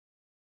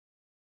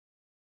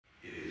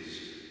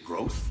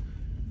growth,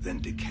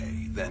 then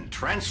decay, then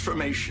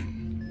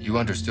transformation. You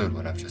understood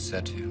what I've just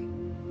said to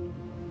you.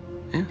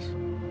 Yes.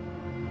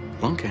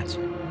 Lung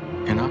cancer.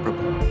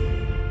 Inoperable.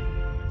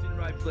 It's in the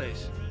right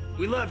place.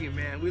 We love you,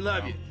 man. We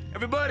love you.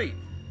 Everybody,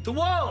 to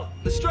Wall,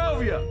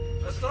 Nostrovia.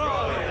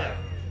 Nostrovia.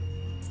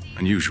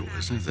 Unusual,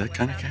 isn't it? That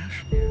kind of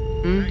cash?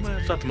 Well,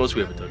 it's not the most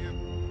we ever took.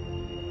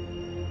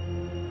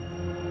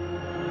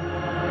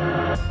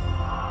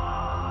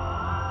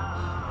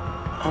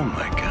 Oh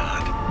my God.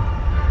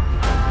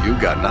 You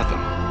got nothing.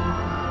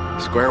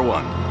 Square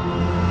one.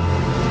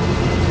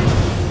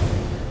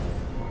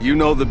 You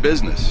know the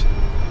business.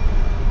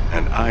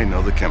 And I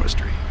know the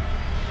chemistry.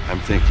 I'm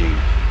thinking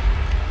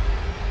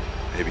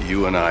maybe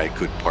you and I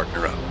could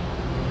partner up.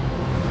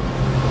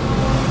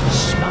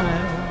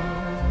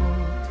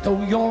 Smile,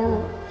 though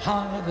your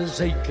heart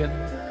is aching.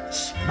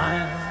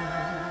 Smile,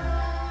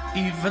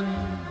 even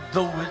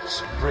though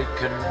it's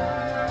breaking.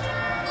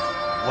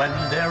 When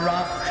there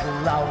are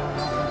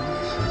clouds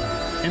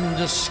in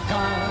the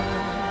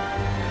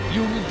sky,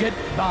 you'll get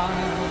by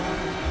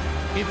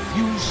if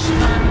you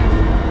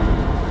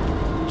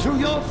smile through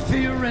your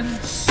fear and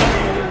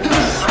sorrow.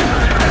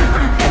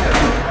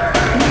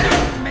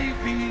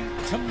 Maybe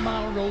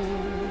tomorrow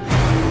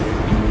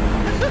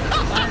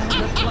you'll find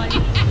that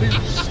life is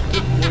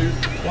still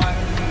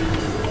worthwhile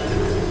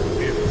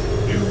if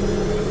you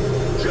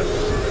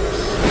just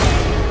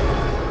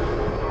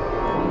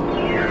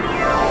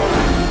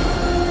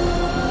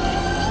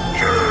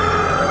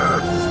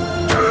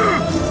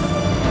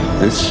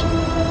This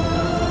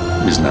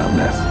is not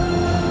meth.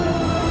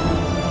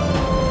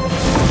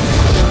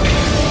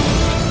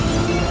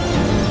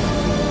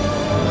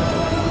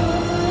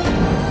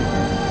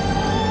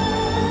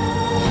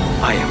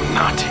 I am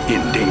not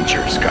in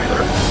danger,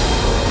 Skylar.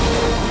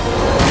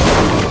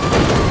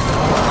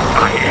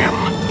 I am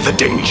the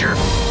danger.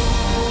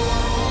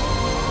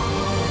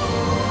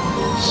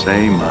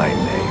 Say my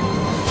name.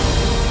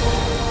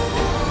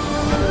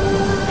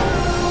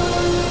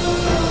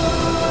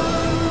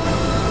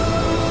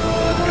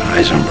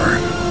 Heisenberg.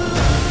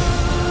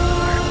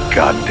 You're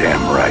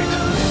goddamn right.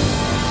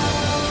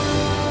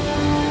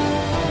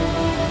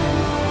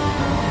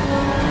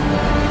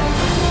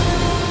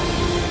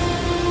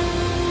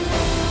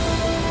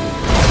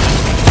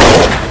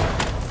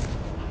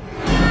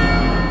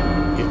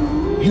 if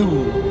you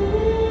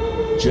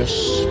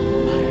just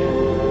smile.